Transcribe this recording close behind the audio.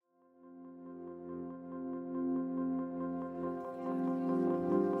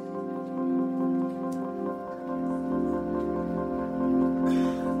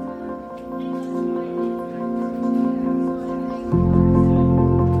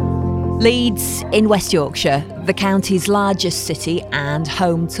Leeds in West Yorkshire, the county's largest city and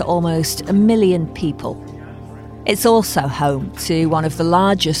home to almost 1 million people. It's also home to one of the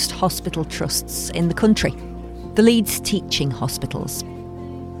largest hospital trusts in the country, the Leeds Teaching Hospitals.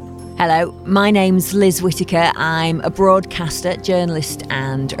 Hello, my name's Liz Whittaker. I'm a broadcaster, journalist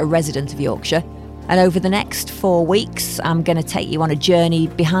and a resident of Yorkshire. And over the next 4 weeks, I'm going to take you on a journey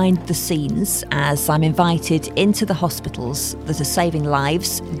behind the scenes as I'm invited into the hospitals that are saving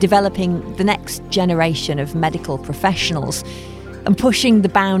lives, developing the next generation of medical professionals and pushing the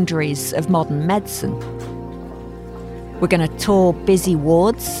boundaries of modern medicine. We're going to tour busy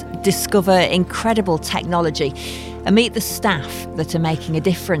wards, discover incredible technology and meet the staff that are making a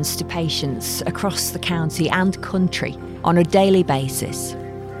difference to patients across the county and country on a daily basis.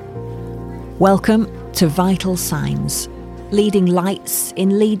 Welcome to Vital Signs, leading lights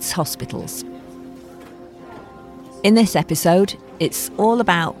in Leeds hospitals. In this episode, it's all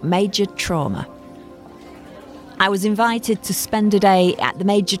about major trauma. I was invited to spend a day at the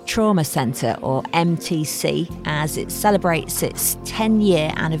Major Trauma Centre, or MTC, as it celebrates its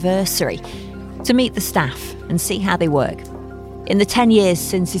 10-year anniversary, to meet the staff and see how they work. In the 10 years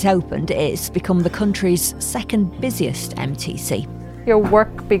since it opened, it's become the country's second busiest MTC. Your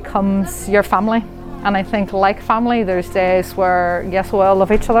work becomes your family, and I think like family there's days where yes, we all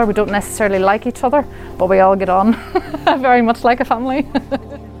love each other, we don't necessarily like each other, but we all get on very much like a family.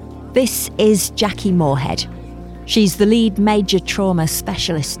 This is Jackie Moorhead. She's the lead major trauma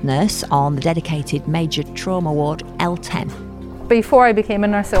specialist nurse on the dedicated major trauma ward L10. Before I became a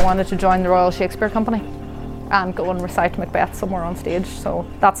nurse I wanted to join the Royal Shakespeare Company and go and recite Macbeth somewhere on stage, so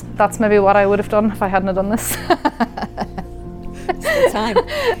that's maybe what I would have done if I hadn't done this. It's the time.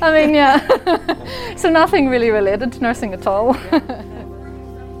 I mean, yeah. So nothing really related to nursing at all.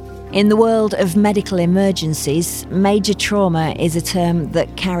 In the world of medical emergencies, major trauma is a term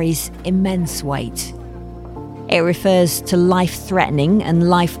that carries immense weight. It refers to life-threatening and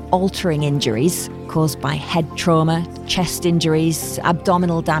life-altering injuries caused by head trauma, chest injuries,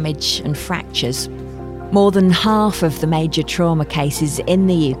 abdominal damage and fractures. More than half of the major trauma cases in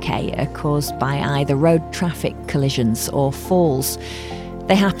the UK are caused by either road traffic collisions or falls.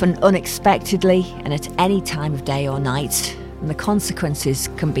 They happen unexpectedly and at any time of day or night, and the consequences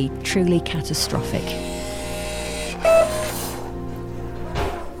can be truly catastrophic.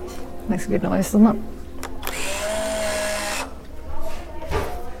 Makes a good noise, doesn't it?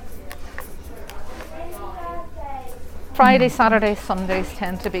 Fridays, Saturdays, Sundays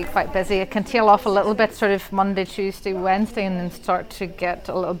tend to be quite busy. It can tail off a little bit sort of Monday, Tuesday, Wednesday, and then start to get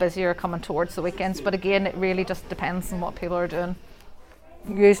a little busier coming towards the weekends. But again, it really just depends on what people are doing.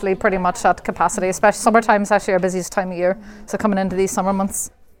 Usually pretty much at capacity, especially summertime is actually our busiest time of year. So coming into these summer months.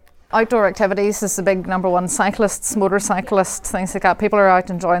 Outdoor activities is the big number one. Cyclists, motorcyclists, things like that. People are out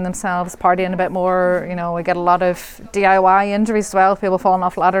enjoying themselves, partying a bit more. You know, we get a lot of DIY injuries as well. People falling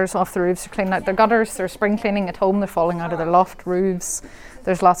off ladders, off the roofs, they're cleaning out their gutters, they're spring cleaning at home, they're falling out of their loft roofs.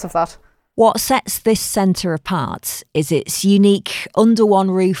 There's lots of that. What sets this centre apart is its unique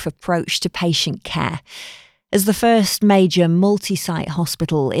under-one-roof approach to patient care. As the first major multi-site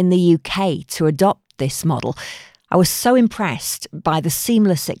hospital in the UK to adopt this model, I was so impressed by the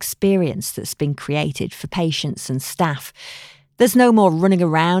seamless experience that's been created for patients and staff. There's no more running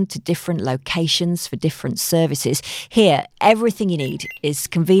around to different locations for different services. Here, everything you need is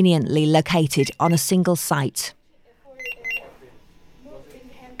conveniently located on a single site.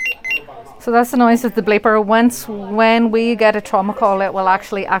 So that's the noise of the bleeper. When we get a trauma call, it will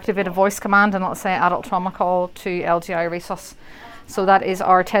actually activate a voice command and it'll say adult trauma call to LGI resus. So that is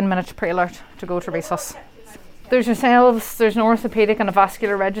our 10-minute pre-alert to go to resus. There's yourselves, there's an orthopaedic and a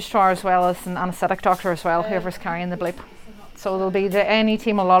vascular registrar as well as an anaesthetic doctor as well, whoever's carrying the bleep. So there'll be the A&E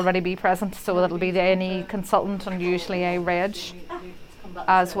team will already be present, so it'll be the A&E consultant and usually a reg,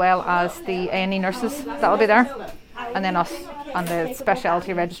 as well as the A&E nurses that'll be there, and then us and the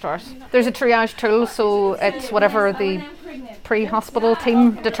specialty registrars. There's a triage tool, so it's whatever the pre-hospital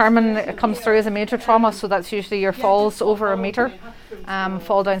team determine it comes through as a major trauma, so that's usually your falls over a metre.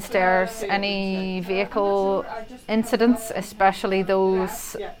 Fall downstairs, any vehicle incidents, especially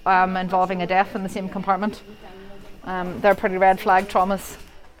those involving a death in the same compartment. They're pretty red flag traumas.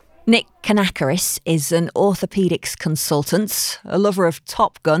 Nick Kanakaris is an orthopaedics consultant, a lover of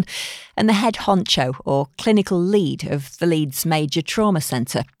Top Gun, and the head honcho or clinical lead of the Leeds Major Trauma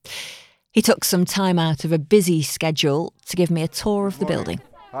Centre. He took some time out of a busy schedule to give me a tour of the building.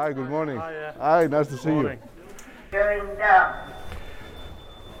 Hi, good morning. Hi, nice to see you. Going down.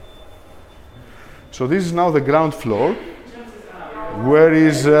 So this is now the ground floor, where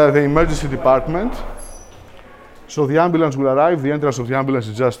is the emergency department. So the ambulance will arrive, the entrance of the ambulance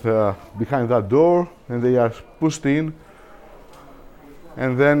is just behind that door, and they are pushed in.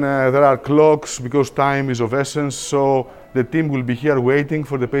 And then there are clocks because time is of essence, so the team will be here waiting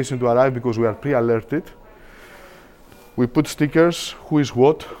for the patient to arrive because we are pre-alerted. We put stickers, who is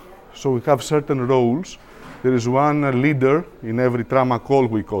what, so we have certain roles. There is one leader in every trauma call,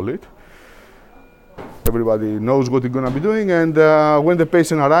 we call it. Everybody knows what he's going to be doing, and when the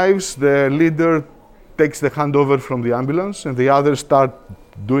patient arrives, the leader takes the handover from the ambulance, and the others start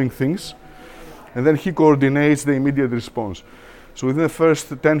doing things, and then he coordinates the immediate response. So within the first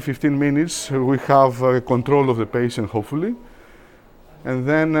 10-15 minutes, we have control of the patient, hopefully, and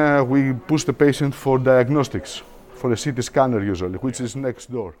then we push the patient for diagnostics, for a CT scanner usually, which is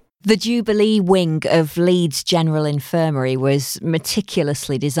next door. The Jubilee wing of Leeds General Infirmary was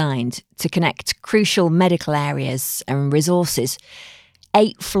meticulously designed to connect crucial medical areas and resources.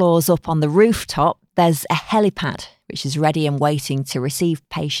 8 floors up on the rooftop, there's a helipad which is ready and waiting to receive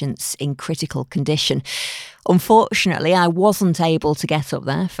patients in critical condition. Unfortunately, I wasn't able to get up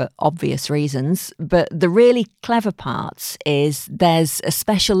there for obvious reasons, but the really clever part is there's a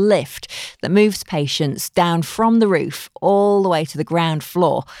special lift that moves patients down from the roof all the way to the ground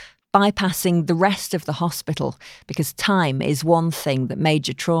floor, bypassing the rest of the hospital, because time is one thing that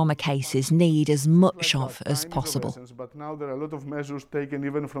major trauma cases need as much of as possible. But now there are a lot of measures taken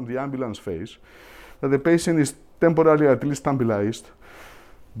even from the ambulance phase, that the patient is temporarily at least stabilized.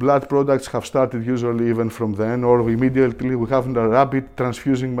 Blood products have started usually even from then, or immediately we have rapid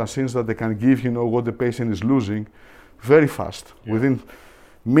transfusing machines that they can give, what the patient is losing very fast. Yeah. Within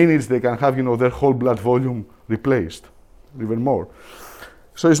minutes they can have, their whole blood volume replaced, even more.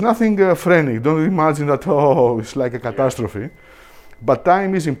 So it's nothing frenetic. Don't imagine that, it's like a catastrophe. But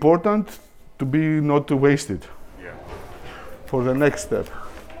time is important to be not wasted for the next step.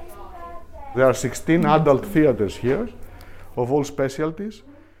 There are 16 adult theaters here of all specialties.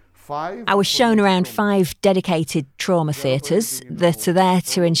 I was shown around 5 dedicated trauma theatres that are there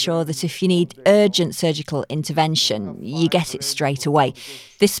to ensure that if you need urgent surgical intervention, you get it straight away.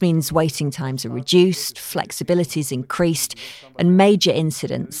 This means waiting times are reduced, flexibility is increased, and major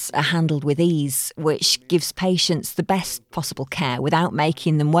incidents are handled with ease, which gives patients the best possible care without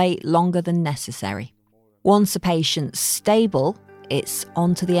making them wait longer than necessary. Once a patient's stable, it's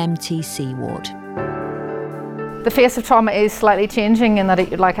onto the MTC ward. The face of trauma is slightly changing in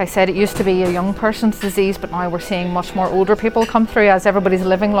that, like I said, it used to be a young person's disease, but now we're seeing much more older people come through as everybody's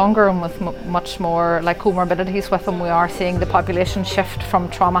living longer and with much more comorbidities with them. We are seeing the population shift from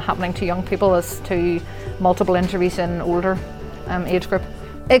trauma happening to young people as to multiple injuries in older age group.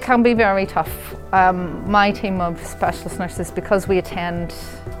 It can be very tough. My team of specialist nurses, because we attend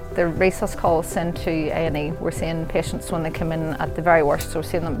the resus calls into A&E, we're seeing patients when they come in at the very worst, so we're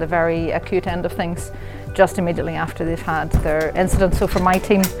seeing them at the very acute end of things, just immediately after they've had their incident. So for my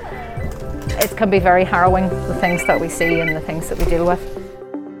team, it can be very harrowing, the things that we see and the things that we deal with.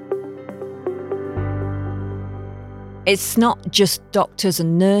 It's not just doctors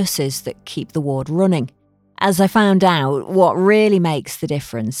and nurses that keep the ward running. As I found out, what really makes the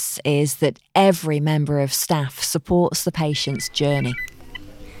difference is that every member of staff supports the patient's journey.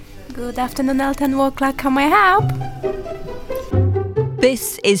 Good afternoon, Elton Walk Clark. How may I help?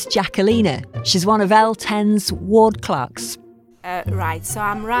 This is Jacquelina. She's one of L10's ward clerks. Right, so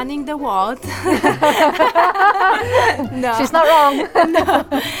I'm running the ward. No. She's not wrong. No.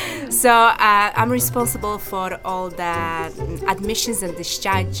 So I'm responsible for all the admissions and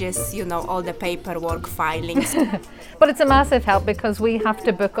discharges, all the paperwork, filings. But it's a massive help because we have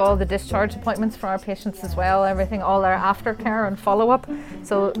to book all the discharge appointments for our patients as well, everything, all our aftercare and follow-up.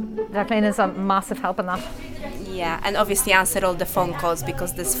 So Jacqueline is a massive help in that. Yeah, and obviously answer all the phone calls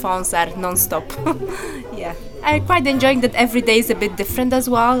because these phones are non-stop. Yeah. I'm quite enjoying that every day is a bit different as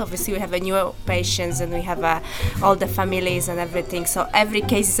well. Obviously we have a new patients and we have all the families and everything. So every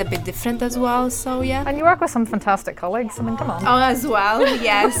case is a bit different as well. So yeah. And you work with some fantastic colleagues. I mean, come on. Oh, as well,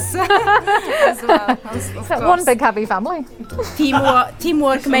 yes. As well, of course. One big happy family.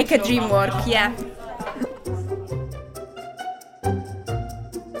 Teamwork make a dream work, yeah.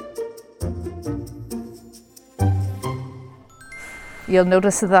 You'll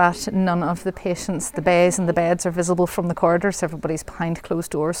notice that none of the patients, the bays and the beds are visible from the corridors. Everybody's behind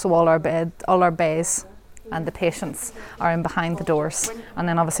closed doors, so all our bays and the patients are in behind the doors. And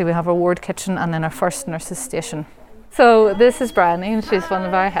then obviously we have our ward kitchen and then our first nurses station So this is Brandy, and she's one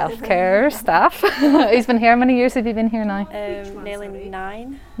of our healthcare staff. He's been here. How many years have you been here now? Nearly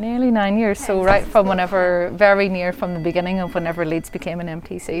 9. Nearly 9 years. So right from whenever, very near from the beginning of whenever Leeds became an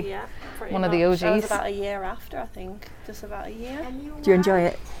MTC. Yeah, pretty one much. of the OGs. I was about a year after, I think. Just about a year. Do you enjoy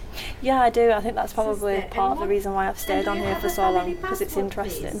it? Yeah, I do. I think that's probably part of the reason why I've stayed on here for so long, because it's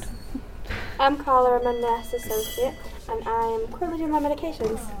interesting. I'm Carla, I'm a nurse associate, and I'm currently doing my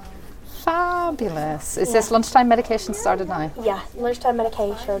medications. Fabulous. Is this lunchtime medication started now? Yeah, lunchtime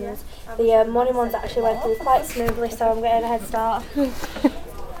medications. The morning ones actually went through quite smoothly, so I'm getting a head start.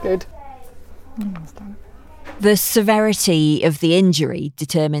 Good. The severity of the injury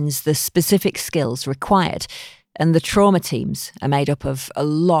determines the specific skills required, and the trauma teams are made up of a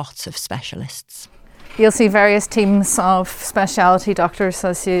lot of specialists. You'll see various teams of specialty doctors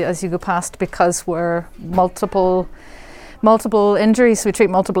as you go past, because we're multiple injuries. We treat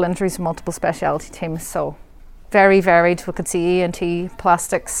multiple injuries from multiple specialty teams, so very varied. We could see ENT,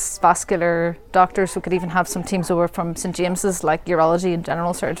 plastics, vascular doctors. We could even have some teams over from St James's, like urology and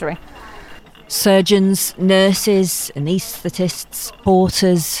general surgery. Surgeons, nurses, anaesthetists,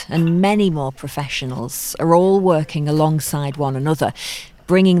 porters and many more professionals are all working alongside one another,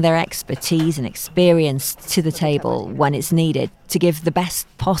 bringing their expertise and experience to the table when it's needed to give the best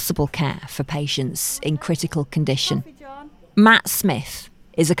possible care for patients in critical condition. Matt Smith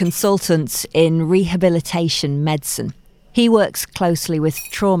is a consultant in rehabilitation medicine. He works closely with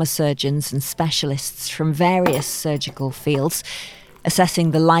trauma surgeons and specialists from various surgical fields,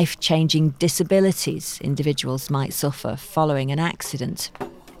 assessing the life-changing disabilities individuals might suffer following an accident.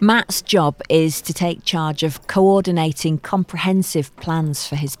 Matt's job is to take charge of coordinating comprehensive plans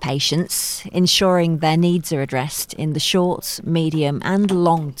for his patients, ensuring their needs are addressed in the short, medium and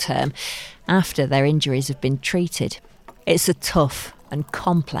long term after their injuries have been treated. It's a tough and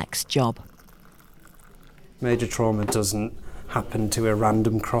complex job. Major trauma doesn't happen to a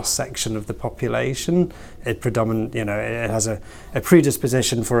random cross-section of the population. It has a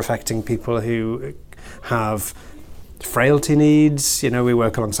predisposition for affecting people who have frailty needs. We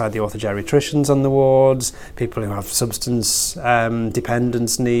work alongside the orthogeriatricians on the wards, people who have substance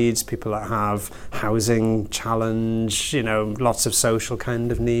dependence needs, people that have housing challenge, lots of social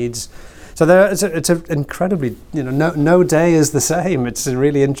kind of needs. So it's an incredibly, no day is the same. It's a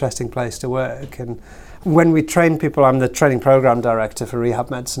really interesting place to work. And when we train people, I'm the training program director for rehab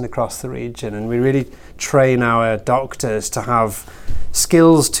medicine across the region, and we really train our doctors to have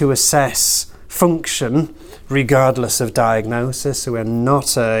skills to assess function regardless of diagnosis. So we're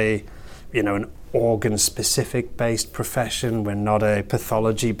not an organ-specific based profession. We're not a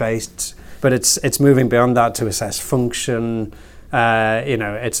pathology-based, but it's moving beyond that to assess function.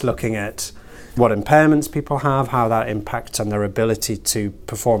 It's looking at what impairments people have, how that impacts on their ability to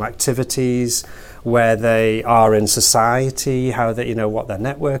perform activities, where they are in society, how they, what their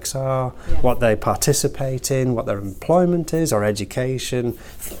networks are, what they participate in, what their employment is, or education,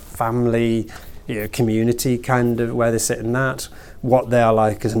 family, community, kind of where they sit in that, what they are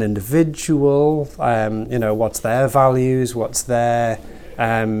like as an individual, what's their values, what's their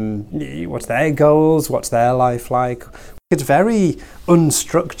goals, what's their life like. It's very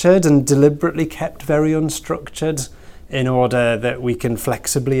unstructured and deliberately kept very unstructured in order that we can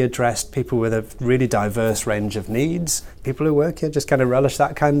flexibly address people with a really diverse range of needs. People who work here just kind of relish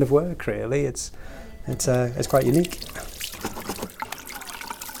that kind of work, really. It's quite unique.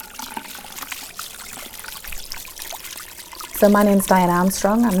 So my name's Diane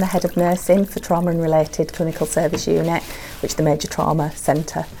Armstrong. I'm the head of nursing for Trauma and Related Clinical Service Unit, which the Major Trauma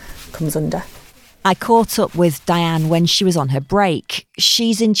Centre comes under. I caught up with Diane when she was on her break.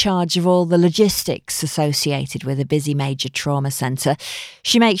 She's in charge of all the logistics associated with a busy major trauma centre.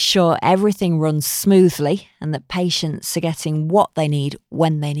 She makes sure everything runs smoothly and that patients are getting what they need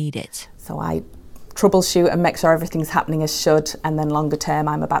when they need it. So I troubleshoot and make sure everything's happening as should, and then longer term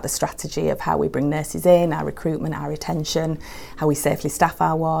I'm about the strategy of how we bring nurses in, our recruitment, our retention, how we safely staff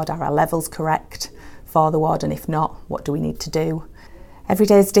our ward, are our levels correct for the ward, and if not, what do we need to do? Every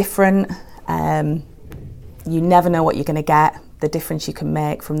day is different. You never know what you're going to get, the difference you can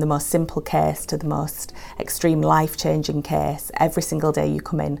make from the most simple case to the most extreme life-changing case. Every single day you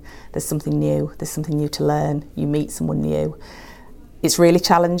come in, there's something new to learn, you meet someone new. It's really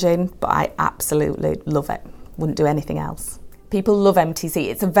challenging, but I absolutely love it. Wouldn't do anything else. People love MTC.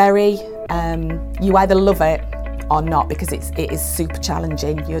 It's a very, you either love it or not, because it is super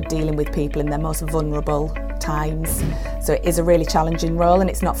challenging. You're dealing with people in their most vulnerable times. So it is a really challenging role, and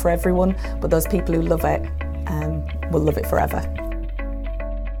it's not for everyone, but those people who love it will love it forever.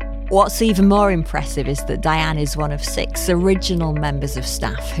 What's even more impressive is that Diane is one of 6 original members of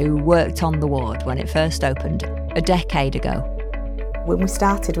staff who worked on the ward when it first opened a decade ago. When we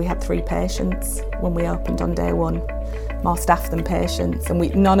started, we had 3 patients when we opened on day 1, more staff than patients,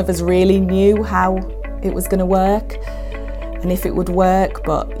 and none of us really knew how it was going to work and if it would work,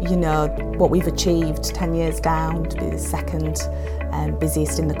 but you know, what we've achieved 10 years down to be the second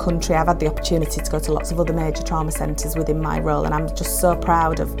busiest in the country. I've had the opportunity to go to lots of other major trauma centres within my role, and I'm just so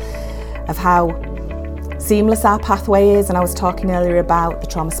proud of how seamless our pathway is. And I was talking earlier about the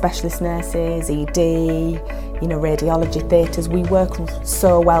trauma specialist nurses, ED, you know, radiology, theatres. We work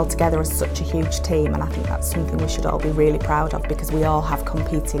so well together as such a huge team, and I think that's something we should all be really proud of, because we all have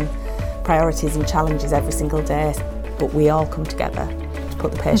competing priorities and challenges every single day, but we all come together to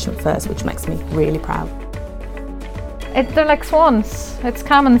put the patient first, which makes me really proud. They're like swans. It's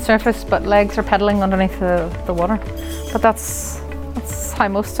calm on the surface, but legs are pedalling underneath the water. But that's how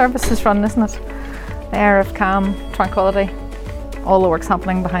most services run, isn't it? The air of calm, tranquility, all the work's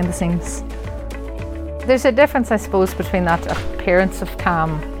happening behind the scenes. There's a difference, I suppose, between that appearance of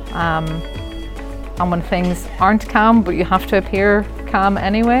calm and when things aren't calm, but you have to appear calm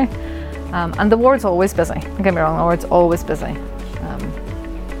anyway. And the ward's always busy. Don't get me wrong, the ward's always busy.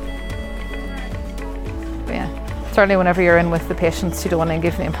 But yeah, certainly whenever you're in with the patients, you don't want to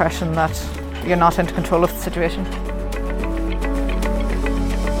give the impression that you're not in control of the situation.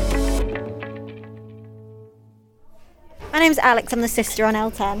 My name's Alex, I'm the sister on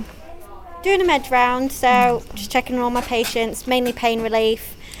L10. Doing a med round, so just checking on all my patients, mainly pain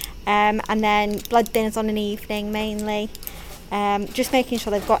relief, and then blood thinners on an evening mainly. Just making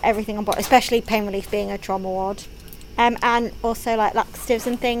sure they've got everything on board, especially pain relief being a trauma ward. And also like laxatives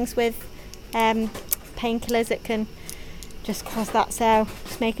and things with painkillers that can just cause that, so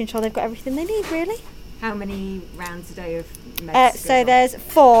just making sure they've got everything they need really. How many rounds a day of meds? So there's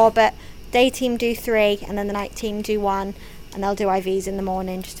 4, but day team do 3 and then the night team do 1, and they'll do IVs in the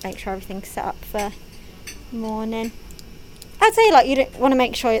morning just to make sure everything's set up for morning. I'd say like you want to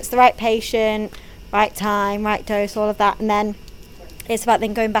make sure it's the right patient, right time, right dose, all of that, and then it's about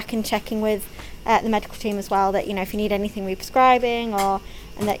then going back and checking with the medical team as well that, you know, if you need anything represcribing, or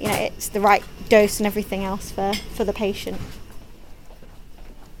and that, you know, it's the right dose and everything else for the patient.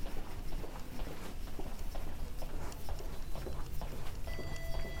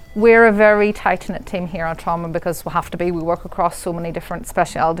 We're a very tight-knit team here on trauma because we have to be. We work across so many different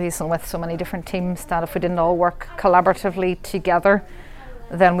specialities and with so many different teams that if we didn't all work collaboratively together,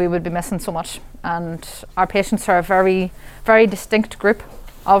 then we would be missing so much. And our patients are a very, very distinct group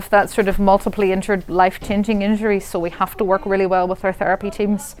of that sort of multiply injured, life-changing injuries. So we have to work really well with our therapy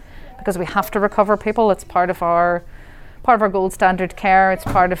teams because we have to recover people. It's part of our gold standard care. It's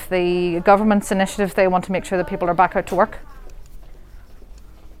part of the government's initiative. They want to make sure that people are back out to work.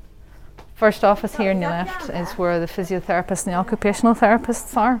 First office here on your left is where the physiotherapists and the occupational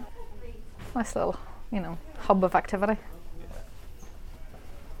therapists are. Nice little, you know, hub of activity.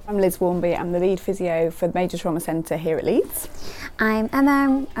 I'm Liz Warmby, I'm the lead physio for the Major Trauma Centre here at Leeds. I'm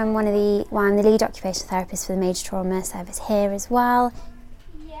Emma, I'm the lead occupational therapist for the Major Trauma Service here as well.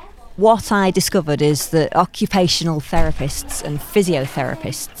 What I discovered is that occupational therapists and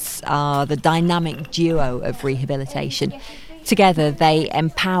physiotherapists are the dynamic duo of rehabilitation. Together, they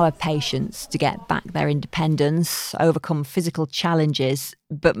empower patients to get back their independence, overcome physical challenges,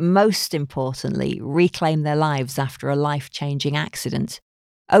 but most importantly, reclaim their lives after a life-changing accident.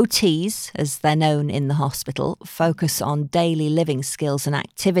 OTs, as they're known in the hospital, focus on daily living skills and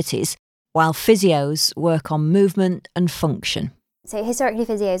activities, while physios work on movement and function. So historically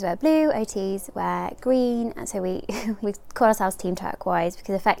physios wear blue, OTs wear green, and so we call ourselves Team Turquoise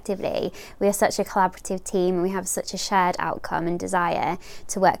because effectively we are such a collaborative team and we have such a shared outcome and desire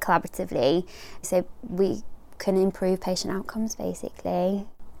to work collaboratively, so we can improve patient outcomes basically.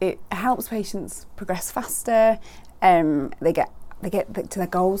 It helps patients progress faster, they get to their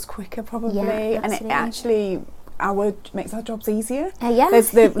goals quicker probably, and it actually makes our jobs easier.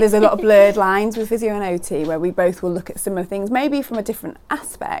 There's a lot of blurred lines with physio and OT where we both will look at similar things, maybe from a different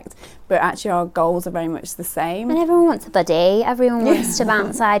aspect, but actually our goals are very much the same. And everyone wants a buddy, everyone wants to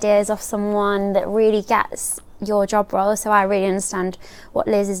bounce ideas off someone that really gets your job role, so I really understand what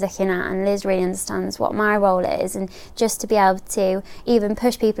Liz is looking at and Liz really understands what my role is, and just to be able to even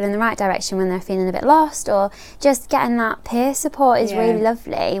push people in the right direction when they're feeling a bit lost, or just getting that peer support is really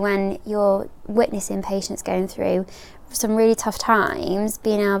lovely when you're witnessing patients going through some really tough times,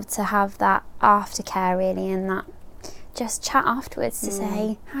 being able to have that aftercare really, and that just chat afterwards to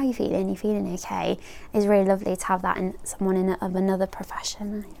say, how are you feeling? You feeling okay? Is really lovely to have that in someone of another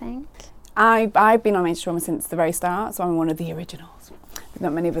profession, I think. I've been on Major Trauma since the very start, so I'm one of the originals.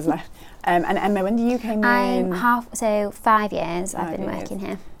 not many of us left. And Emma, when you came in? 5 years I've been working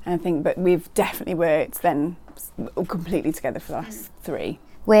here. And I think, but we've definitely worked then completely together for the last 3.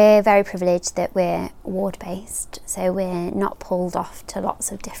 We're very privileged that we're ward-based, so we're not pulled off to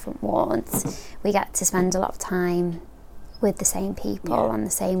lots of different wards. We get to spend a lot of time with the same people on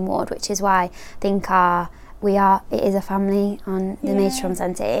the same ward, which is why I think it is a family on the Major Trauma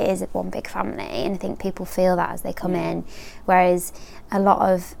Centre. It is one big family, and I think people feel that as they come in, whereas a lot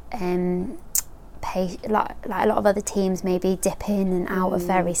of a lot of other teams maybe dip in and out of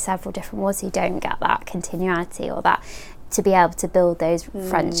several different wards, so you don't get that continuity or that to be able to build those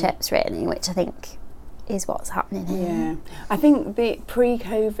friendships really, which I think is what's happening here. Yeah, I think the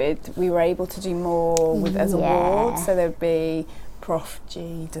pre-COVID we were able to do more with as a ward, so there'd be Prof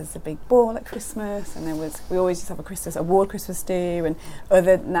G does a big ball at Christmas, and we always used to have a ward Christmas do, and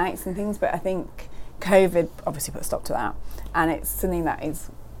other nights and things. But I think COVID obviously put a stop to that, and it's something that is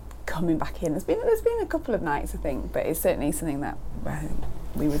coming back in. There's been a couple of nights I think, but it's certainly something that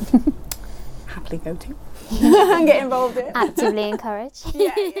we would happily go to and get involved in. Actively encourage.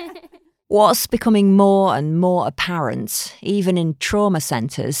 What's becoming more and more apparent, even in trauma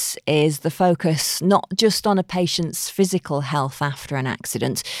centres, is the focus not just on a patient's physical health after an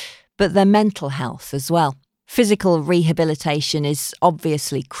accident, but their mental health as well. Physical rehabilitation is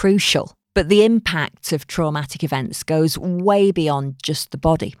obviously crucial, but the impact of traumatic events goes way beyond just the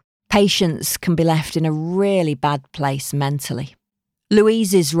body. Patients can be left in a really bad place mentally.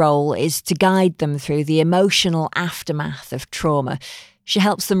 Louise's role is to guide them through the emotional aftermath of trauma. She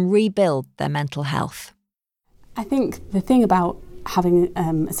helps them rebuild their mental health. I think the thing about having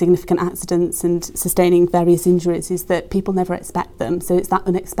significant accidents and sustaining various injuries is that people never expect them. So it's that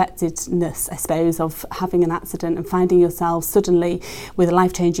unexpectedness, I suppose, of having an accident and finding yourself suddenly with a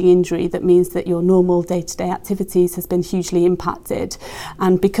life-changing injury that means that your normal day-to-day activities has been hugely impacted.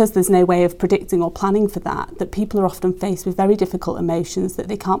 And because there's no way of predicting or planning for that people are often faced with very difficult emotions that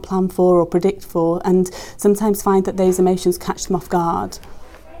they can't plan for or predict for, and sometimes find that those emotions catch them off guard.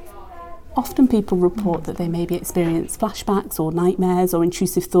 Often people report that they maybe experience flashbacks or nightmares or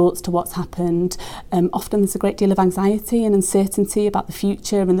intrusive thoughts to what's happened. Often there's a great deal of anxiety and uncertainty about the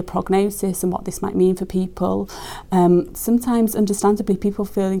future and the prognosis and what this might mean for people. Sometimes, understandably, people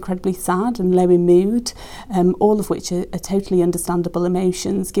feel incredibly sad and low in mood, all of which are totally understandable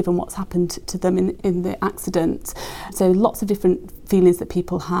emotions given what's happened to them in the accident. So lots of different feelings that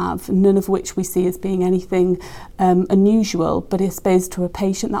people have, none of which we see as being anything unusual, but I suppose to a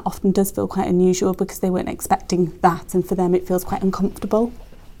patient that often does feel quite unusual because they weren't expecting that, and for them it feels quite uncomfortable.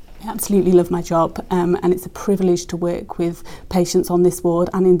 I absolutely love my job, and it's a privilege to work with patients on this ward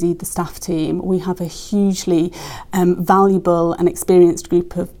and indeed the staff team. We have a hugely valuable and experienced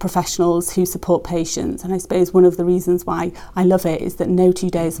group of professionals who support patients, and I suppose one of the reasons why I love it is that no 2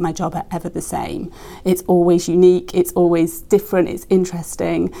 days of my job are ever the same. It's always unique, it's always different, it's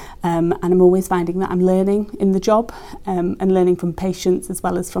interesting, and I'm always finding that I'm learning in the job and learning from patients as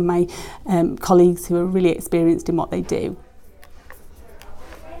well as from my colleagues who are really experienced in what they do.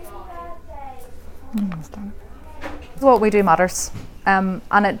 What we do matters, and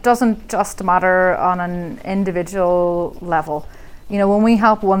it doesn't just matter on an individual level. You know, when we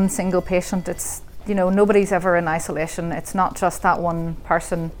help one single patient, it's, you know, nobody's ever in isolation. It's not just that one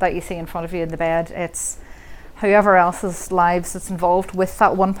person that you see in front of you in the bed, it's whoever else's lives that's involved with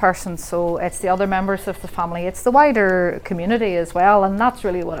that one person. So it's the other members of the family, it's the wider community as well, and that's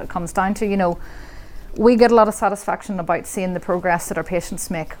really what it comes down to. You know, we get a lot of satisfaction about seeing the progress that our patients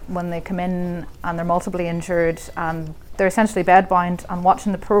make when they come in and they're multiply injured and they're essentially bedbound, and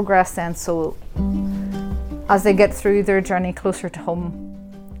watching the progress then, so as they get through their journey closer to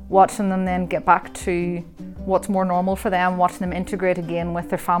home, watching them then get back to what's more normal for them, watching them integrate again with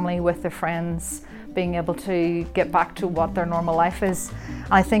their family, with their friends, being able to get back to what their normal life is.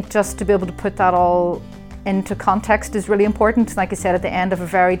 And I think just to be able to put that all into context is really important. Like I said, at the end of a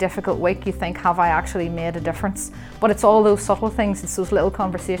very difficult week, you think, have I actually made a difference? But it's all those subtle things, it's those little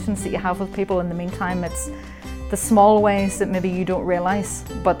conversations that you have with people in the meantime. It's the small ways that maybe you don't realise,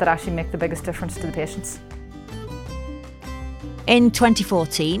 but that actually make the biggest difference to the patients. In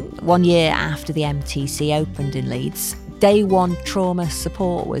 2014, 1 year after the MTC opened in Leeds, Day One Trauma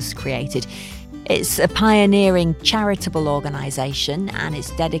Support was created. It's a pioneering charitable organisation and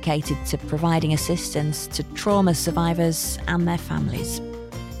it's dedicated to providing assistance to trauma survivors and their families.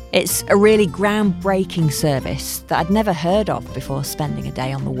 It's a really groundbreaking service that I'd never heard of before spending a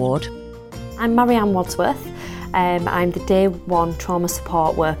day on the ward. I'm Marianne Wadsworth. I'm the Day One Trauma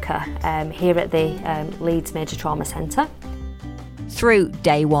Support Worker here at the Leeds Major Trauma Centre. Through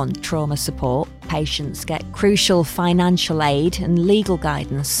Day One Trauma Support, patients get crucial financial aid and legal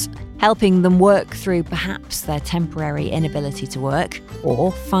guidance, helping them work through perhaps their temporary inability to work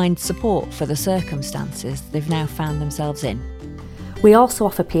or find support for the circumstances they've now found themselves in. We also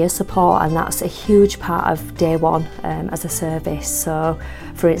offer peer support, and that's a huge part of day one as a service. So,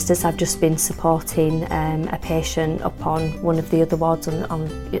 for instance, I've just been supporting a patient up on one of the other wards, on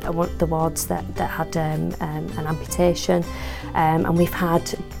the wards that had an amputation, and we've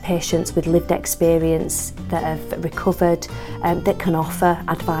had patients with lived experience that have recovered that can offer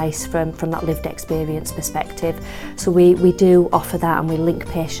advice from that lived experience perspective. So we do offer that, and we link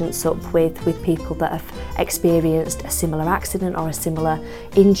patients up with people that have experienced a similar accident or a similar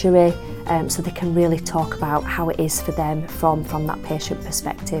injury, so they can really talk about how it is for them from that patient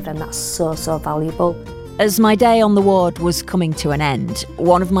perspective, and that's so valuable. As my day on the ward was coming to an end,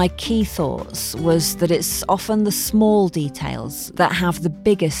 one of my key thoughts was that it's often the small details that have the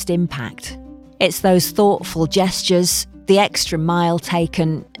biggest impact. It's those thoughtful gestures, the extra mile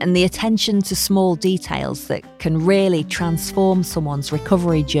taken, and the attention to small details that can really transform someone's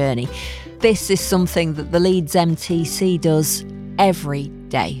recovery journey. This is something that the Leeds MTC does every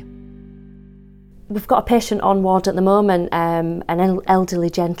day. We've got a patient on ward at the moment, an elderly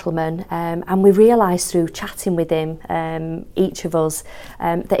gentleman, and we realised through chatting with him, each of us,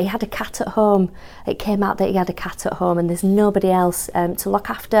 that he had a cat at home. It came out that he had a cat at home, and there's nobody else to look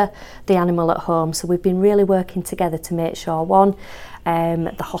after the animal at home. So we've been really working together to make sure, one,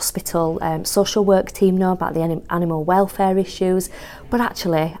 the hospital social work team know about the animal welfare issues, but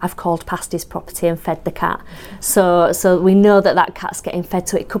actually I've called past his property and fed the cat. So we know that cat's getting fed,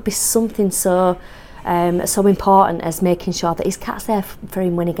 so it could be something so important as making sure that his cat's there for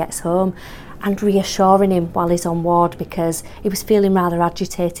him when he gets home, and reassuring him while he's on ward, because he was feeling rather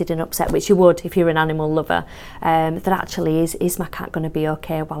agitated and upset, which you would if you're an animal lover, that actually is my cat going to be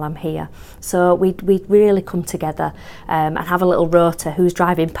okay while I'm here. So we really come together and have a little rota, who's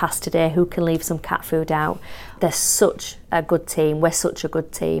driving past today, who can leave some cat food out. They're such a good team, we're such a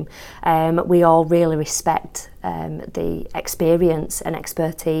good team. We all really respect the experience and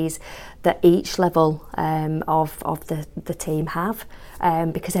expertise that each level of the team have,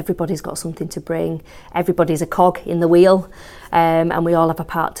 because everybody's got something to bring, everybody's a cog in the wheel, and we all have a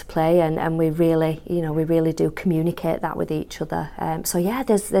part to play, and we really do communicate that with each other. So yeah,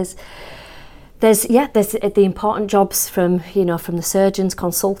 there's the important jobs from the surgeons,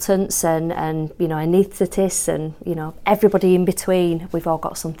 consultants, and anaesthetists, and everybody in between. We've all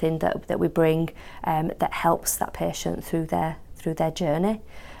got something that we bring that helps that patient through their journey,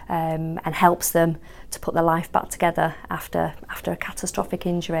 and helps them to put their life back together after a catastrophic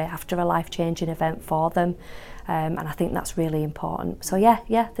injury, after a life-changing event for them, and I think that's really important. So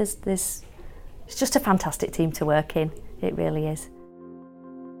there's it's just a fantastic team to work in. It really is.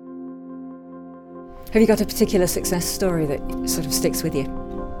 Have you got a particular success story that sort of sticks with you?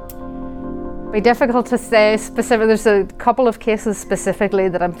 It'd be difficult to say specific. There's a couple of cases specifically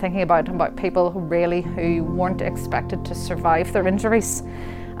that I'm thinking about people who weren't expected to survive their injuries.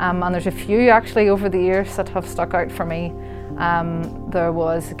 And there's a few actually over the years that have stuck out for me. There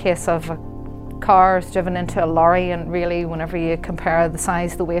was a case of a car driven into a lorry, and really whenever you compare the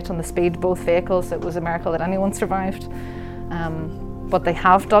size, the weight and the speed, both vehicles, it was a miracle that anyone survived. But they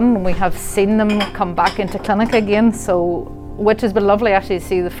have done, and we have seen them come back into clinic again, so which has been lovely actually to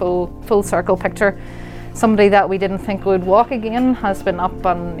see the full circle picture. Somebody that we didn't think would walk again has been up,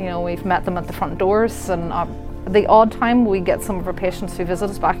 and we've met them at the front doors, and the odd time we get some of our patients who visit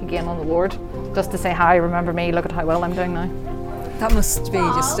us back again on the ward just to say, hi, remember me, look at how well I'm doing now. That must be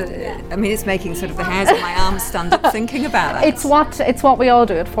just, it's making sort of the hairs on my arms stand up thinking about that. It's what we all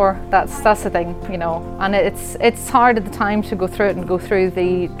do it for. That's the thing, and it's hard at the time to go through it and go through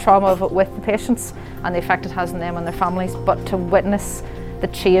the trauma of it with the patients and the effect it has on them and their families, but to witness the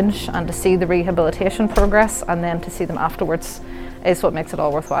change and to see the rehabilitation progress and then to see them afterwards is what makes it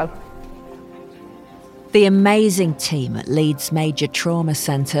all worthwhile. The amazing team at Leeds Major Trauma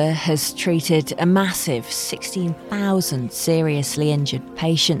Centre has treated a massive 16,000 seriously injured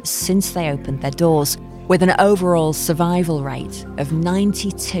patients since they opened their doors, with an overall survival rate of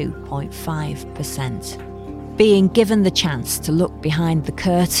 92.5%. Being given the chance to look behind the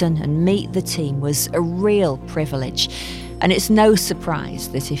curtain and meet the team was a real privilege, and it's no surprise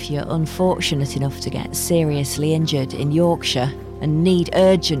that if you're unfortunate enough to get seriously injured in Yorkshire and need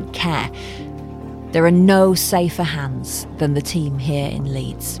urgent care, there are no safer hands than the team here in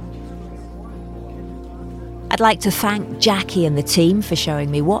Leeds. I'd like to thank Jackie and the team for showing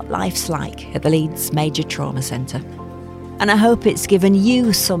me what life's like at the Leeds Major Trauma Centre. And I hope it's given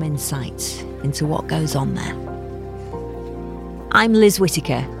you some insight into what goes on there. I'm Liz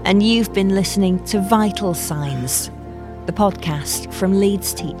Whittaker, and you've been listening to Vital Signs, the podcast from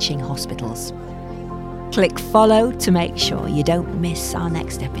Leeds Teaching Hospitals. Click follow to make sure you don't miss our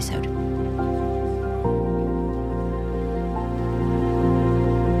next episode.